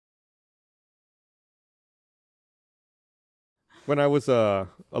When I was a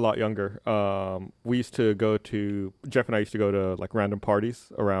lot younger, we used to go to Jeff and I used to go to like random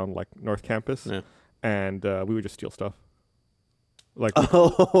parties around like North Campus, and we would just steal stuff. Like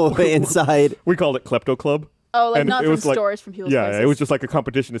inside. We called it Klepto Club. Oh, like and not from stores, from people's places. Yeah, it was just like a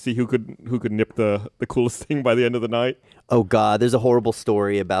competition to see who could nip the coolest thing by the end of the night. Oh God, there's a horrible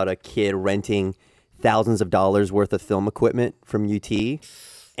story about a kid renting thousands of dollars worth of film equipment from UT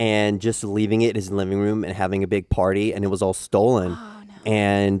and just leaving it in his living room and having a big party, and it was all stolen. Oh, no.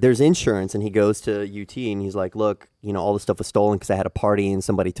 And there's insurance, and he goes to UT and he's like, look, you know, all this stuff was stolen because I had a party and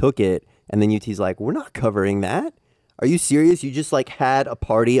somebody took it. And then UT's like, we're not covering that. Are you serious? You just like had a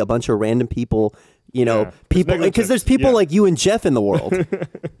party, a bunch of random people, you know, people, because there's people like you and Jeff in the world,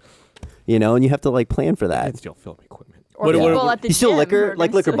 you know, and you have to like plan for that. And steal film equipment. Or people at the you steal gym liquor,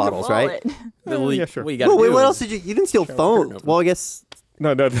 like liquor bottles, right? Yeah, sure. Wait, what else did you? You didn't steal phones. Well, I guess.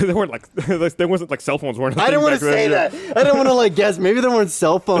 No, they weren't like there wasn't like cell phones weren't. I didn't want to say that. I didn't want to like guess. Maybe there weren't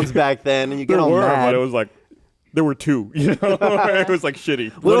cell phones back then, and you get all mad. But it was like there were two. You know, it was like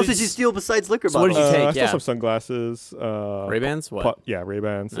shitty. What else did you steal besides liquor bottles? What did you take? I stole some sunglasses. Ray-Bans? What?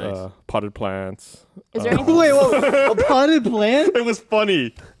 Ray-Bans. Nice. Potted plants. Is there anything? Wait, a potted plant? It was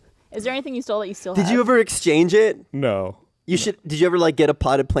funny. Is there anything you stole that you still have? Did you ever exchange it? No. You should. Did you ever like get a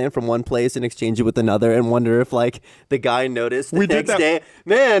potted plant from one place and exchange it with another, and wonder if like the guy noticed the next day?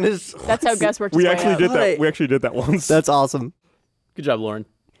 Man, that's how Gus worked. We actually did that. We actually did that once. That's awesome. Good job, Lauren.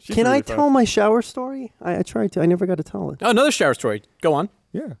 Can I tell my shower story? I tried to. I never got to tell it. Oh, another shower story. Go on.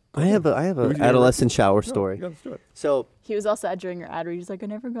 Yeah. I have a adolescent shower story. Yeah, let's do it. So he was all sad during your ad read. He's like, I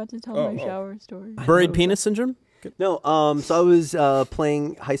never got to tell my shower story. Buried penis syndrome? No. So I was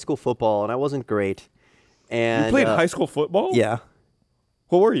playing high school football, and I wasn't great. And you played high school football? Yeah.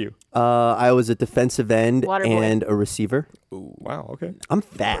 What were you? I was a defensive end and a receiver. Ooh, wow. Okay. I'm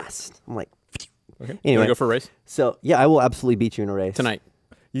fast. I'm like. Okay. You Anyway, want to go for a race? So yeah, I will absolutely beat you in a race Tonight.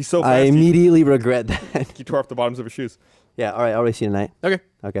 You so fast. I immediately regret that. You tore off the bottoms of his shoes. Yeah. All right. I'll race you tonight. Okay.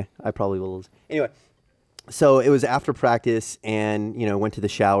 Okay. I probably will lose. Anyway, so it was after practice, and went to the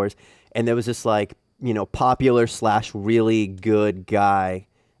showers, and there was this like popular / really good guy,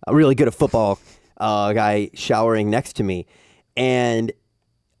 really good at football guy showering next to me, and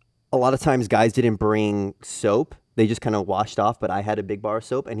a lot of times guys didn't bring soap. They just kind of washed off, but I had a big bar of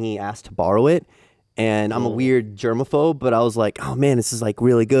soap, and he asked to borrow it. And I'm a weird germaphobe, but I was like, oh man, this is like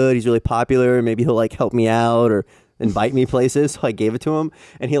really good. He's really popular. Maybe he'll like help me out or invite me places. So I gave it to him,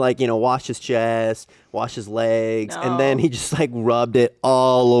 and he like, washed his chest, washed his legs, and then he just like rubbed it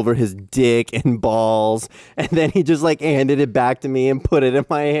all over his dick and balls. And then he just like handed it back to me and put it in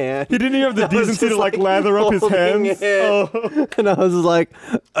my hand. He didn't even have the decency to like lather up his hands. Oh. And I was just like,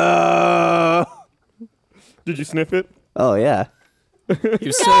 Did you sniff it? Oh yeah.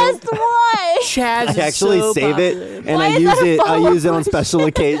 Why? Chaz I actually save it, and I use it on special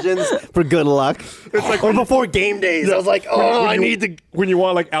occasions for good luck. It's like or before game days. I was like, I need to. When you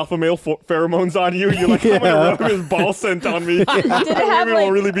want like alpha male pheromones on you, you're like, I'm gonna rub his ball scent on me. Did it have like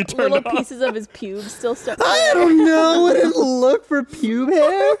really be turned little on. pieces of his pubes still stuck? I don't know. Would it look for pube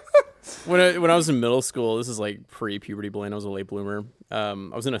hair? When I was in middle school, this is like pre-puberty Blaine. I was a late bloomer. I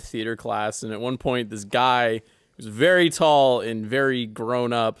was in a theater class, and at one point, this guy who's very tall and very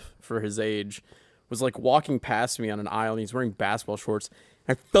grown up for his age was like walking past me on an aisle, and he's wearing basketball shorts.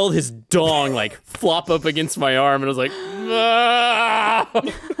 I felt his dong like flop up against my arm, and I was like, ah!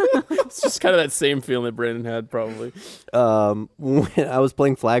 It's just kind of that same feeling that Brandon had probably. When I was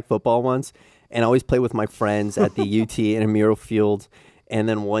playing flag football once, and I always play with my friends at the UT in a mural field. And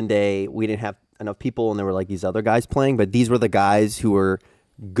then one day we didn't have enough people, and there were like these other guys playing, but these were the guys who were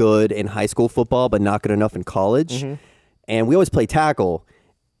good in high school football, but not good enough in college. Mm-hmm. And we always play tackle.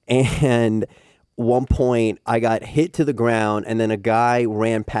 And one point I got hit to the ground, and then a guy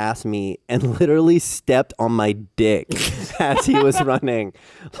ran past me and literally stepped on my dick as he was running.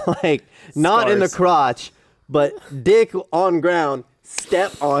 Like, not in the crotch, but dick on ground,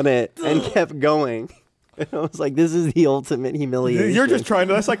 step on it, and kept going. And I was like, this is the ultimate humiliation. You're just trying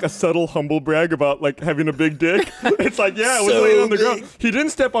to, that's like a subtle humble brag about like having a big dick. It's like, yeah, it was laying on the ground. He didn't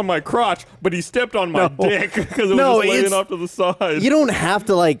step on my crotch, but he stepped on my dick because it was just laying off to the side. You don't have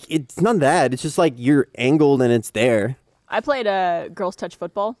to like, it's not that. It's just like you're angled and it's there. I played girls touch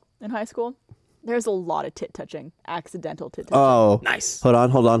football in high school. There's a lot of tit touching, accidental tit touching. Oh. Nice. Hold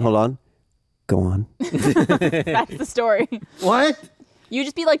on. Go on. That's the story. What? You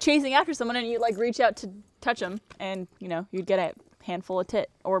just be like chasing after someone, and you like reach out to touch them, and you'd get a handful of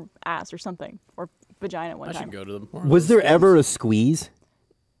tit or ass or something or vagina one time. I should go to them. Was there ever a squeeze?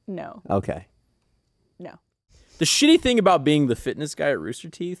 No. Okay. No. The shitty thing about being the fitness guy at Rooster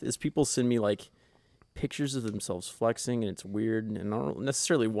Teeth is people send me like pictures of themselves flexing, and it's weird, and I don't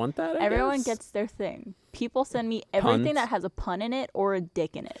necessarily want that. Everyone gets their thing. People send me everything that has a pun in it or a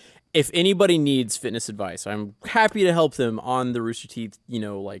dick in it. If anybody needs fitness advice, I'm happy to help them on the Rooster Teeth,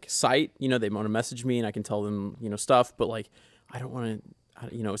 like site. They want to message me and I can tell them, stuff. But like, I don't want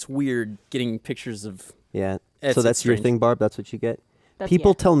to, it's weird getting pictures of. Yeah. So that's your thing, Barb? That's what you get?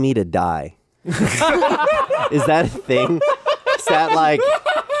 People yeah. tell me to die. Is that a thing? Is that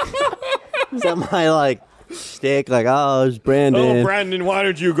my like shtick? Like, oh, it's Brandon. Oh, Brandon, why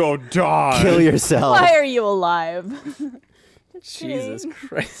did you go die? Kill yourself. Why are you alive? Jesus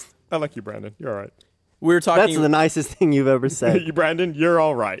Christ. I like you, Brandon. You're all right. We were talking. That's the nicest thing you've ever said. You, Brandon, you're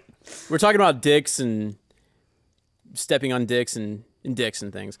all right. We're talking about dicks and stepping on dicks and dicks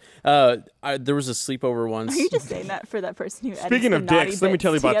and things. There was a sleepover once. Are you just saying that for that person who? Speaking of dicks, let me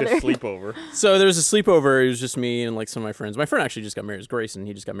tell you about this sleepover. So there was a sleepover. It was just me and like some of my friends. My friend actually just got married. It was Grayson.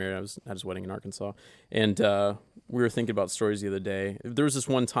 He just got married. I was at his wedding in Arkansas, and we were thinking about stories the other day. There was this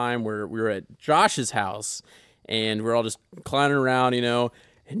one time where we were at Josh's house, and we're all just clowning around,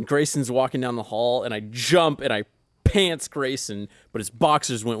 and Grayson's walking down the hall, and I jump and I pants Grayson, but his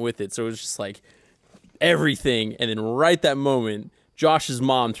boxers went with it, so it was just like everything. And then right that moment, Josh's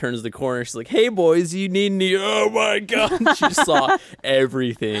mom turns the corner. She's like, "Hey boys, you need any?" Oh my God! She just saw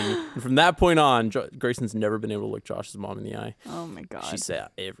everything. And from that point on, Grayson's never been able to look Josh's mom in the eye. Oh my God! She saw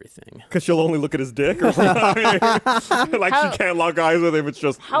everything. Because she'll only look at his dick, or something. She can't lock eyes with him. It's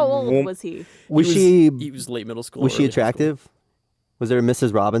just. How old was he? He was late middle school. Was she attractive? Was there a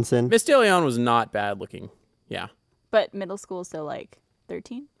Mrs. Robinson? Miss De Leon was not bad looking. Yeah. But middle school, so like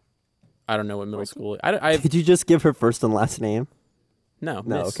 13. I don't know what middle 14? school. Did you just give her first and last name? No.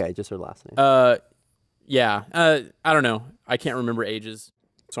 No. Miss. Okay, just her last name. Yeah. I don't know. I can't remember ages,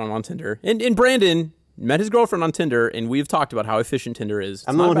 so I'm on Tinder. And Brandon met his girlfriend on Tinder, and we've talked about how efficient Tinder is.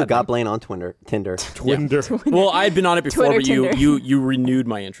 I'm the one who got Blaine on Tinder. Twinder. Well, I'd been on it before, but Tinder. you renewed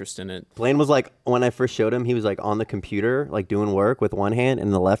my interest in it. Blaine was like, when I first showed him, he was like on the computer, like doing work with one hand,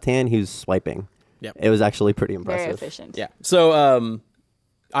 and the left hand, he was swiping. Yep. It was actually pretty impressive. Very efficient. Yeah. So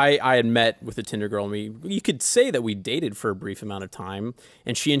I had met with a Tinder girl, and you could say that we dated for a brief amount of time,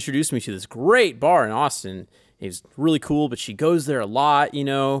 and she introduced me to this great bar in Austin. It was really cool, but she goes there a lot,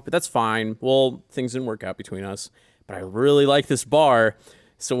 but that's fine. Well, things didn't work out between us, but I really like this bar.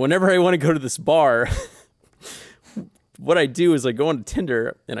 So whenever I want to go to this bar, what I do is I go onto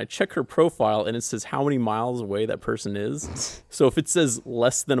Tinder and I check her profile, and it says how many miles away that person is. So if it says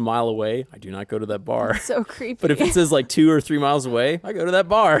less than a mile away, I do not go to that bar. So creepy. But if it says like 2 or 3 miles away, I go to that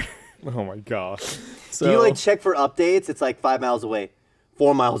bar. Oh my gosh. So Do you check for updates? It's like 5 miles away,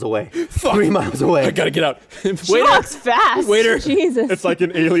 4 miles away, 3 miles away. I gotta get out. She walks fast. Waiter. Jesus. It's like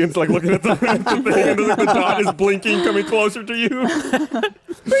an alien's looking at the thing, and the dot is blinking, coming closer to you.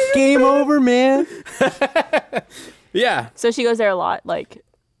 Game over, man. Yeah. So she goes there a lot, like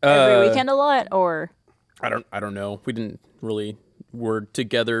every weekend a lot, or I don't know. We didn't really were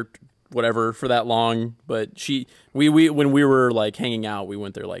together whatever for that long, but we when we were like hanging out, we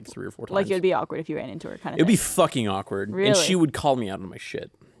went there like 3 or 4 times. like it would be awkward if you ran into her, kind of. It'd be fucking awkward. Really? And she would call me out on my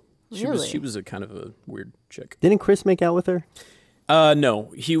shit. Really? She was a kind of a weird chick. Didn't Chris make out with her?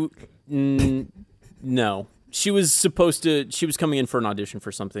 No. No. She was coming in for an audition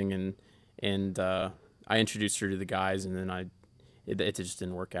for something, and I introduced her to the guys, and then it just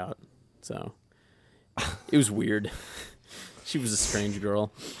didn't work out. So it was weird. She was a strange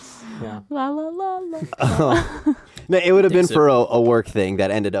girl. Yeah. La la la la. No, it would have been for a work thing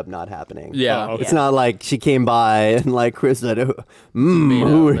that ended up not happening. Yeah. Oh, okay. It's not like she came by and like Chris said,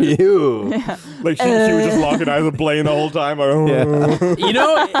 who are you? Yeah. Like she was just locking eyes with Blaine the whole time.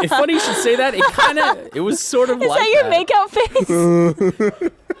 It's funny you should say that. It was sort of Is like that your makeout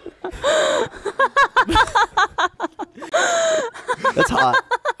face? That's hot.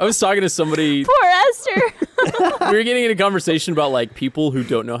 I was talking to somebody. Poor Esther. We were getting in a conversation about like people who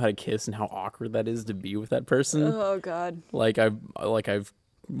don't know how to kiss and how awkward that is to be with that person. Oh God. Like I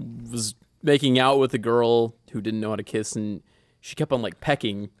was making out with a girl who didn't know how to kiss, and she kept on like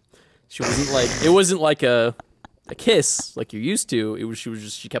pecking. She wasn't like a kiss like you're used to.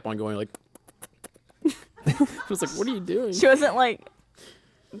 She kept on going like. I was like, what are you doing? She wasn't like.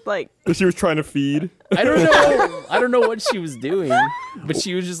 She was trying to feed. I don't know what she was doing, but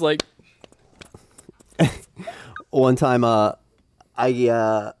she was just like. One time, I don't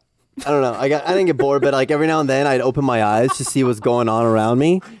know. I didn't get bored, but like every now and then, I'd open my eyes to see what's going on around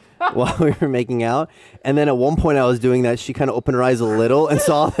me while we were making out. And then at one point, I was doing that. She kind of opened her eyes a little and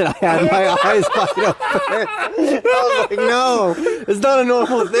saw that I had my eyes wide open. I was like, "No, it's not a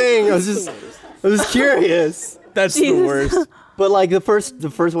normal thing." I was curious. That's Jesus. the worst. But like the first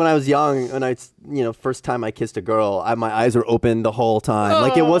when I was young, and first time I kissed a girl, my eyes were open the whole time.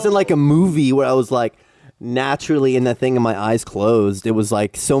 Like it wasn't like a movie where I was like naturally in that thing and my eyes closed. It was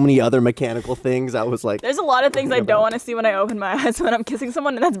like so many other mechanical things. I was like, there's a lot of things I don't want to see when I open my eyes when I'm kissing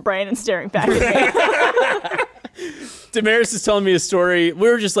someone, and that's Brandon staring back at me. Damaris is telling me a story. We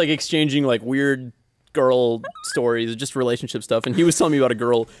were just like exchanging like weird girl stories, just relationship stuff, and he was telling me about a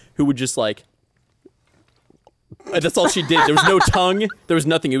girl who would just like. That's all she did. There was no tongue. There was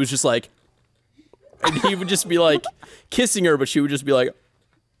nothing. It was just like, and he would just be like kissing her, but she would just be like.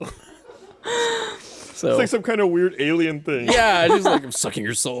 So it's like some kind of weird alien thing. Yeah, just like I'm sucking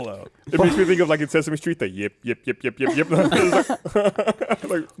your soul out. It makes me think of like in Sesame Street, the yip yip yip yip yip yip,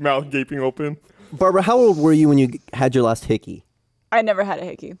 like mouth gaping open. Barbara, how old were you when you had your last hickey? I never had a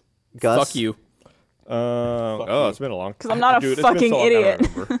hickey. Gus? Fuck you. It's been a long time. Because I'm not a fucking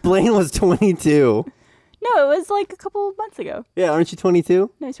idiot. Blaine was 22. No, it was like a couple of months ago. Yeah, aren't you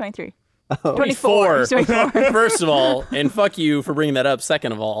 22? No, he's 23. Oh. 24. He's 24. First of all, and fuck you for bringing that up.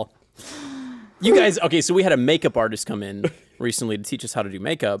 Second of all, you guys. Okay, so we had a makeup artist come in recently to teach us how to do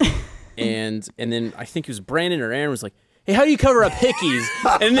makeup, and then I think it was Brandon or Aaron was like, "Hey, how do you cover up hickeys?"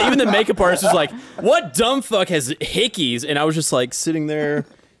 And even the makeup artist was like, "What dumb fuck has hickeys?" And I was just like sitting there,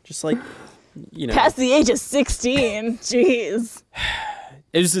 just like, you know, Past the age of 16. Jeez.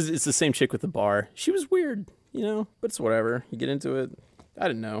 It's the same chick with the bar. She was weird, you know, but it's whatever. You get into it. I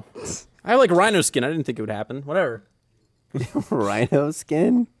didn't know. I like rhino skin. I didn't think it would happen. Whatever. Rhino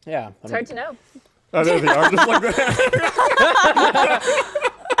skin? Yeah. It's hard to know. I know they are just like that.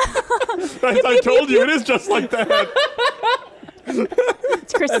 I told you, it is just like that.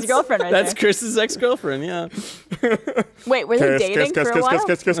 It's Chris's girlfriend right That's there. Chris's ex-girlfriend, yeah. Wait, were they dating for a while?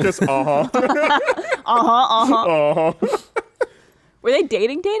 Kiss. Uh-huh. Uh-huh. Were they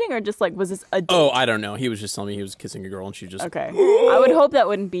dating, or just like, was this a date? Oh, I don't know. He was just telling me he was kissing a girl and she just... Okay. I would hope that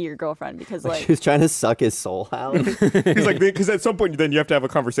wouldn't be your girlfriend because like... She was trying to suck his soul out. He's like, because at some point then you have to have a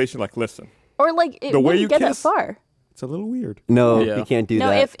conversation like, listen, Or like, it the way wouldn't you get that kiss? far. it's a little weird. No, Yeah. you can't do No,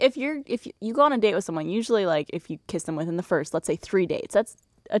 that. if you go on a date with someone, usually like if you kiss them within the first, let's say 3 dates, that's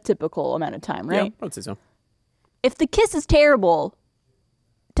a typical amount of time, right? Yeah, I would say so. If the kiss is terrible,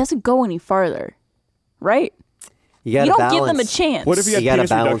 it doesn't go any farther, right? you gotta You don't balance. give them a chance. What if you had You gotta penis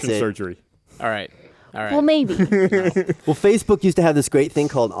balance reduction it. surgery? All right. Well, maybe. Well, Facebook used to have this great thing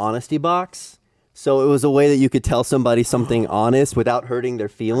called Honesty Box. So it was a way that you could tell somebody something honest without hurting their I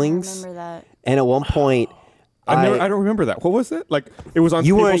feelings. remember that. And at one point, I don't remember that. What was it? Like it was on.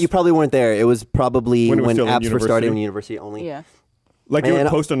 you people's- probably weren't there. It was probably When it was when still in apps were started university? when university only. Yeah. Like you would and-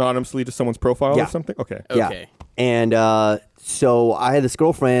 post anonymously to someone's profile Yeah. or something. Okay. Yeah. Okay. And so I had this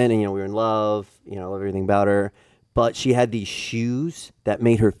girlfriend, and we were in love. I love everything about her. But she had these shoes that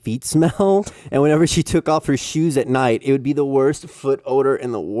made her feet smell. And whenever she took off her shoes at night, it would be the worst foot odor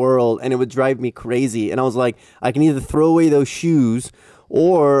in the world. And it would drive me crazy. And I was like, I can either throw away those shoes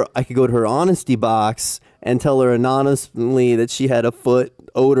or I could go to her honesty box and tell her anonymously that she had a foot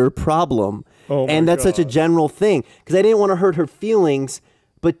odor problem. Oh my and that's such a God. general thing. Because I didn't want to hurt her feelings.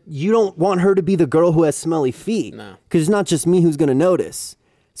 But you don't want her to be the girl who has smelly feet. No. Because it's not just me who's going to notice.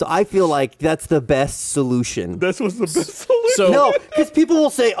 So I feel like that's the best solution. This was the best solution. So No, because people will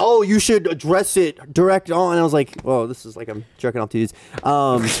say, "Oh, you should address it direct on." And I was like, "Whoa, this is like I'm jerking off to these."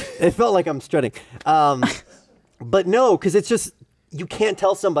 It felt like I'm strutting. But no, because it's just you can't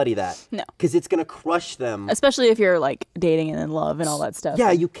tell somebody that. No. Because it's gonna crush them. Especially if you're like dating and in love and all that stuff.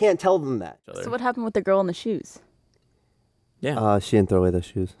 Yeah, you can't tell them that. So what happened with the girl in the shoes? yeah. She didn't throw away those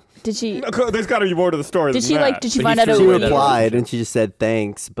shoes. Did she? There's got to be more to the story. Did than she that. like? Did she But find he out it threw She away was the- replied and she just said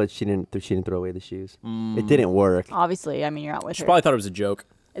thanks, but she didn't throw away the shoes. It didn't work. Obviously, I mean, you're not with She her. probably thought it was a joke.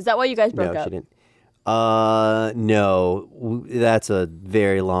 Is that why you guys broke No, up? she didn't. No, that's a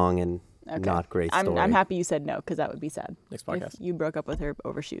very long and not great story. I'm happy you said no because that would be sad. Next If podcast. you broke up with her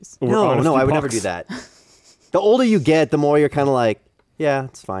over shoes. Or No, honesty I would never box. do that. The older you get, the more you're kind of like, yeah,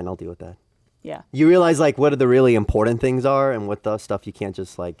 it's fine. I'll deal with that. Yeah. You realize like what are the really important things are, and what the stuff you can't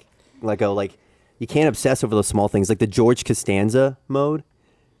just like let go. Like you can't obsess over those small things, like the George Costanza mode,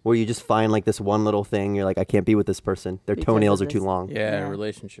 where you just find like this one little thing. You're like, I can't be with this person. Their Because toenails of are too this. long. Yeah, Yeah.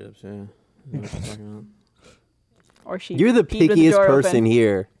 relationships. Yeah. I know what you're talking about. Or she. You're the peed with pickiest door person open.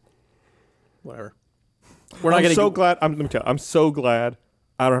 here. Whatever. We're not I'm gonna. so glad. Let me tell you, I'm so glad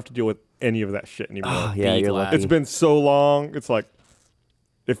I don't have to deal with any of that shit anymore. Oh, yeah, Be you're glad. lucky. It's been so long. It's like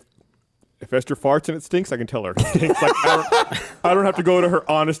if Esther farts and it stinks, I can tell her it stinks. Like I don't have to go to her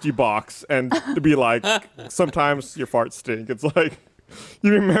honesty box and to be like, sometimes your farts stink. It's like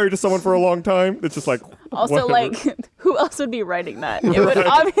You've been married to someone for a long time. It's just like Also, whatever. like, who else would be writing that? It would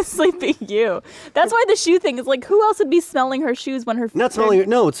obviously be you. That's why the shoe thing is like, who else would be smelling her shoes when her feet? Not smelling.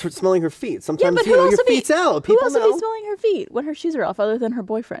 No, it's smelling her feet. Sometimes but you who know else your would be- feet's out. Who People else would know. be smelling her feet when her shoes are off, other than her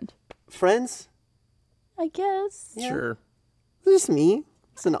boyfriend? Friends. I guess. Yeah. Sure. It's just me.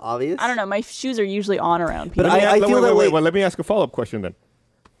 It's an obvious. I don't know. My shoes are usually on around people. But I feel that way. Wait, let me ask a follow-up question then.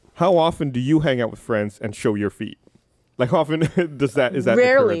 How often do you hang out with friends and show your feet? Like, how often is that?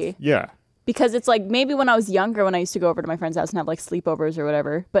 Rarely. Occurrence? Yeah. Because it's like maybe when I was younger, when I used to go over to my friend's house and have like sleepovers or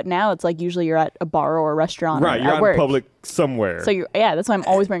whatever. But now it's like usually you're at a bar or a restaurant. Right. Or You're at out work. in public somewhere. So that's why I'm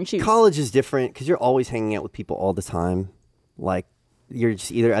always wearing shoes. College is different because you're always hanging out with people all the time. Like you're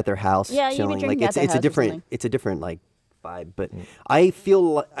just either at their house, Yeah, you'd be chilling. drinking Like at their it's house a or different something. it's a different like vibe. But I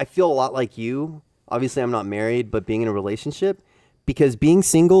feel a lot like you. Obviously, I'm not married, but being in a relationship, because being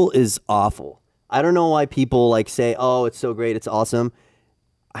single is awful. I don't know why people like say, "Oh, it's so great, it's awesome."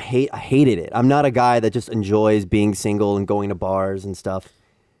 I hated it. I'm not a guy that just enjoys being single and going to bars and stuff.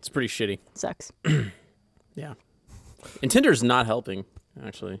 It's pretty shitty. Sucks. Yeah. And Tinder's not helping,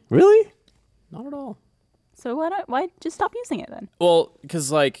 actually. Really? Not at all. So why just stop using it then? Well,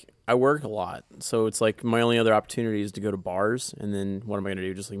 because like I work a lot, so it's like my only other opportunity is to go to bars, and then what am I gonna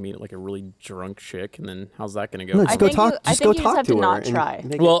do? Just like meet like a really drunk chick, and then how's that gonna go? No, I just go think talk. you- I Just think go you talk have to to her. not and try.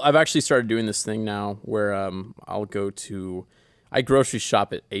 make it- Well, I've actually started doing this thing now where I'll go to I grocery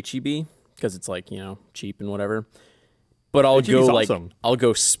shop at HEB because it's like, you know, cheap and whatever. But I'll HEB's go like awesome. I'll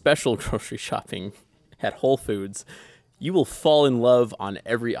go special grocery shopping at Whole Foods. You will fall in love on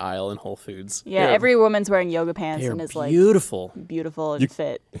every aisle in Whole Foods. Yeah, every woman's wearing yoga pants They're and is like beautiful. beautiful and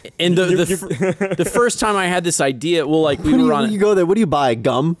fit. And the first time I had this idea, well, like we were on When you go there, what do you buy?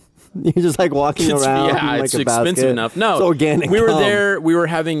 Gum? You're just like walking around. Yeah, in, like it's a expensive basket. enough. No, it's organic. We were gum. there. We were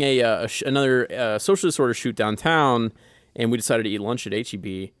having another social disorder shoot downtown, and we decided to eat lunch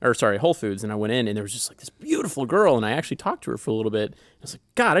at Whole Foods. And I went in, and there was just like this beautiful girl, and I actually talked to her for a little bit. I was like,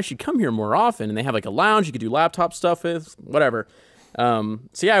 God, I should come here more often. And they have like a lounge you could do laptop stuff with, whatever. So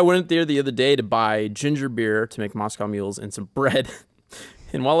yeah, I went there the other day to buy ginger beer to make Moscow mules and some bread.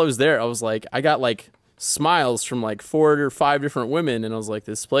 And while I was there, I was like, I got like smiles from like 4 or 5 different women, and I was like,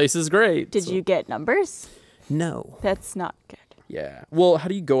 this place is great. Did you get numbers? No. That's not good. Yeah. Well, how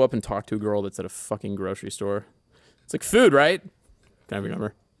do you go up and talk to a girl that's at a fucking grocery store? It's like food, right? Can I have your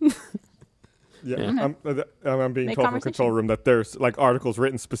number? Yeah, I'm being Make told from the control conversation. room that there's like articles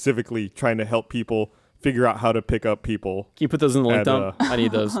written specifically trying to help people figure out how to pick up people. Can you put those in the link And, dump? I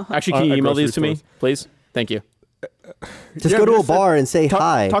need those. Actually, can you at email grocery these to me, stores. please? Thank you. Just Yeah, go to a just bar and say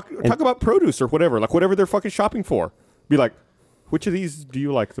hi. Talk and- about produce or whatever, like whatever they're fucking shopping for. Be like, which of these do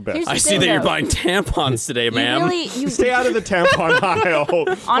you like the best? Here's the I see thing, that you're though. buying tampons today, ma'am. You Stay out of the tampon aisle.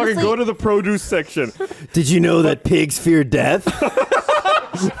 Fucking Honestly- go to the produce section. Did you know that pigs fear death?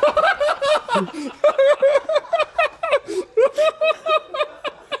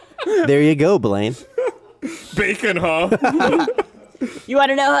 There you go, Blaine. Bacon, huh? You want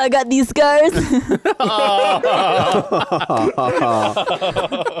to know how I got these scars?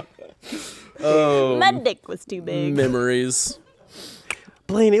 Oh, My dick was too big. memories.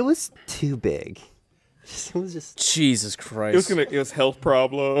 Blaine, it was too big. It was just. Jesus Christ. It was health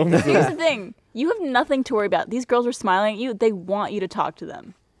problems. Here's the thing. You have nothing to worry about. These girls are smiling at you. They want you to talk to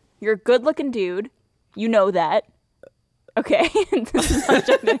them. You're a good-looking dude. You know that. Okay? This is not a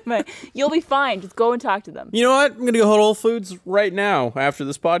joke to anybody. You'll be fine. Just go and talk to them. You know what? I'm going to go to Whole Foods right now after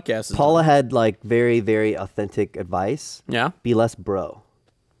this podcast is Paula done. had like very, very authentic advice. Yeah? Be less bro.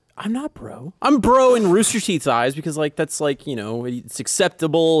 I'm not bro. I'm bro in Rooster Teeth's eyes because, like, that's, like, you know, it's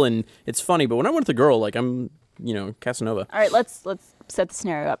acceptable and it's funny. But when I went with a girl, like, I'm, you know, Casanova. All right, let's set the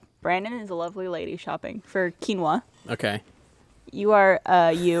scenario up. Brandon is a lovely lady shopping for quinoa. Okay. You are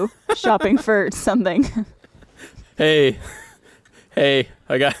you shopping for something. Hey, I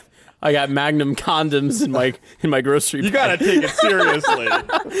got Magnum condoms in my grocery. You bag. gotta take it seriously.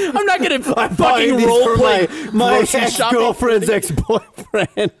 I'm not gonna fucking Buying these role for play my grocery shopping. ex-girlfriend's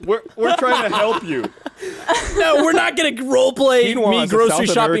ex-boyfriend. We're trying to help you. No, we're not gonna role play Quinoa me is a grocery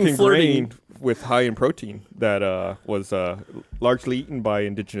South shopping American flirting. grain with high in protein that was largely eaten by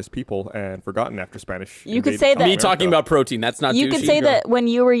indigenous people and forgotten after Spanish. You could invaded say South that- Me America. talking about protein. That's not. You could douchey. say that when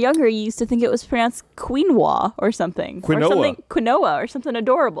you were younger, you used to think it was pronounced quinoa or something. Quinoa. Or something quinoa or something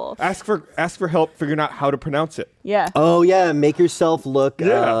adorable. Ask for help figuring out how to pronounce it. Yeah. Oh yeah, make yourself look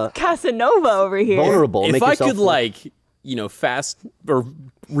Casanova over here. vulnerable. if Make I yourself could look- like, you know, fast or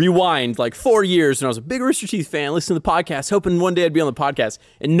rewind like 4 years when I was a big Rooster Teeth fan, listening to the podcast, hoping one day I'd be on the podcast,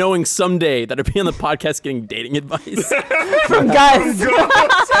 and knowing someday that I'd be on the podcast getting dating advice. From Gus.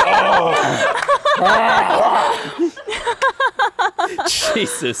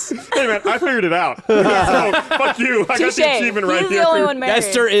 Jesus. Hey man, I figured it out. So, fuck you. I got Touche. the achievement right He's here. the only one married.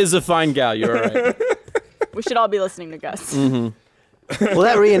 Esther is a fine gal. You're all right. We should all be listening to Gus. Well,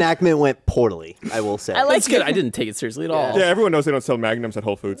 that reenactment went poorly, I will say. I like That's good. I didn't take it seriously at all. Yeah, everyone knows they don't sell Magnums at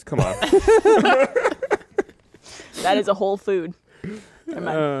Whole Foods. Come on. That is a whole food. Never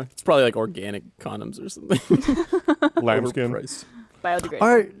mind. It's probably like organic condoms or something. Lambskin. Overpriced. Biodegradable.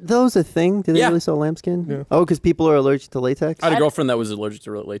 Are those a thing? Do they Yeah. really sell lambskin? Yeah. Oh, because people are allergic to latex? I had a girlfriend that was allergic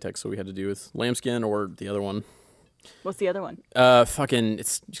to latex, so we had to do with lambskin or the other one. What's the other one? Fucking,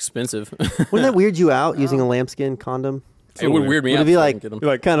 it's expensive. Wouldn't that weird you out using a lambskin condom? It would weird me Would out. it be if I like- didn't get 'em.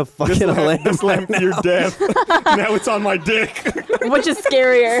 You're like, Kind of fucking a lamb. this lamb to your death. Now it's on my dick. Which is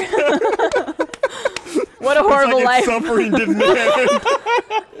scarier? What a horrible It's life. suffering didn't end.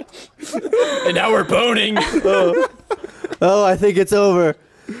 And now we're boning. Oh, I think it's over.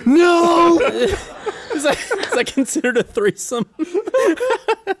 No! Is that considered a threesome?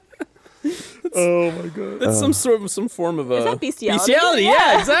 Oh my god. That's some form of Is that bestiality? Bestiality,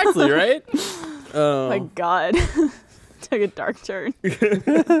 yeah, exactly, right? Oh my god. Took a dark turn.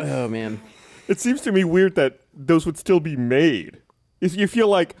 Oh man. It seems to me weird that those would still be made. If you feel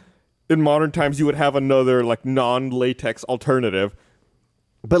like in modern times you would have another like non-latex alternative.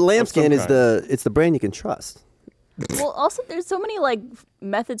 But lambskin is kind. it's the brand you can trust. Well, also, there's so many like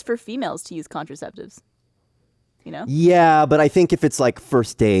methods for females to use contraceptives. You know? Yeah, but I think if it's like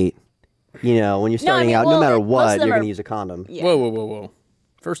first date, you know, when you're starting mean, out, well, no matter most of what, them you're are- going to use a condom. Yeah. Whoa.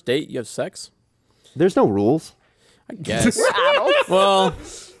 First date, you have sex? There's no rules. I guess. Adults. Well,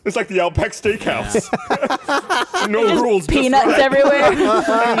 It's like the Outback Steakhouse. No rules. just Peanuts right. everywhere.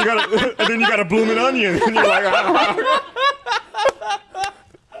 And then you got a blooming onion. And you're like,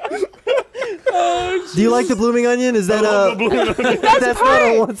 Do you like the blooming onion? Is that love the blooming onion. that's not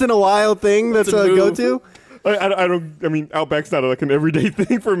a once in a while thing? That's a a move. go-to? I don't. I mean, Outback's not like an everyday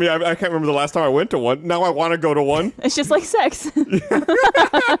thing for me. I can't remember the last time I went to one. Now I want to go to one. It's just like sex.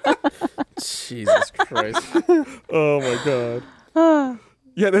 Jesus Christ. Oh my god.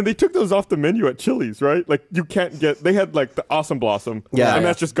 Yeah, then they took those off the menu at Chili's, right? Like you can't get. They had like the Awesome Blossom, Yeah. and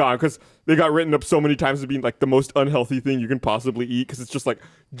that's just gone because they got written up so many times as being like the most unhealthy thing you can possibly eat because it's just like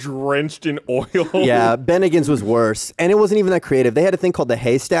drenched in oil. Yeah, Bennigan's was worse. And it wasn't even that creative. They had a thing called the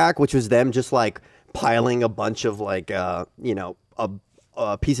haystack, which was them just like piling a bunch of like,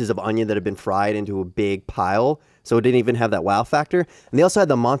 pieces of onion that had been fried into a big pile. So it didn't even have that wow factor. And they also had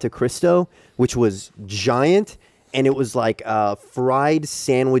the Monte Cristo, which was giant. And it was like fried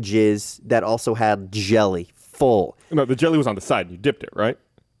sandwiches that also had jelly full. No, the jelly was on the side. You dipped it, right?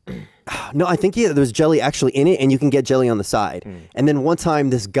 No, I think there was jelly actually in it, and you can get jelly on the side. And then one time,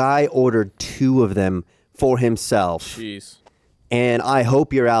 this guy ordered 2 of them for himself. Jeez. And I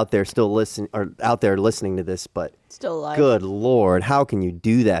hope you're out there still listening to this, but Still alive. good Lord, how can you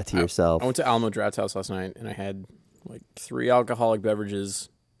do that to yourself? I went to Alamo Draft's house last night, and I had like 3 alcoholic beverages,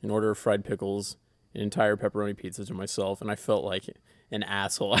 an order of fried pickles, an entire pepperoni pizza to myself, and I felt like an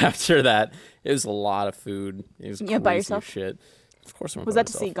asshole after that. It was a lot of food. It was Yeah, by crazy yourself? shit. Of course, I went Was by that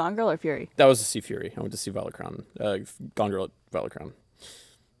to myself. see Gone Girl or Fury? That was to see Fury. I went to see Violet Crown. Gone Girl at Violet Crown.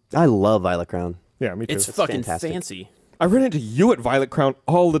 I love Violet Crown. Yeah, me too. It's fucking fantastic. fancy. I run into you at Violet Crown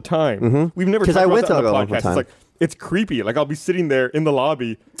all the time. We've never 'Cause talked I about went that on to the one podcast. It's time. like it's creepy. Like I'll be sitting there in the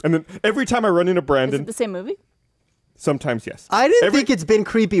lobby, and then every time I run into Is Brandon, it the same movie? sometimes yes. I didn't think it's been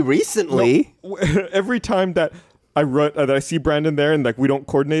creepy recently. Every time that I run, that I see Brandon there, and like we don't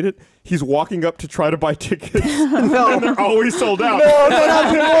coordinate it, he's walking up to try to buy tickets, and they're always sold out.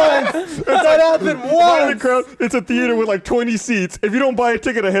 That happened Violet once. Crown, it's a theater with like 20 seats. If you don't buy a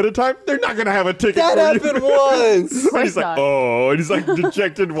ticket ahead of time, they're not gonna have a ticket. That for you. happened once. And he's like, not. oh, and he's like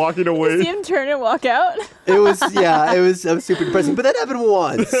dejected, walking See away. him turn and walk out? It was super depressing, but that happened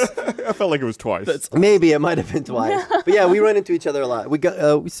once. I felt like it was twice. Maybe it might have been twice. But yeah, we run into each other a lot. We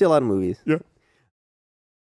see a lot of movies. Yeah.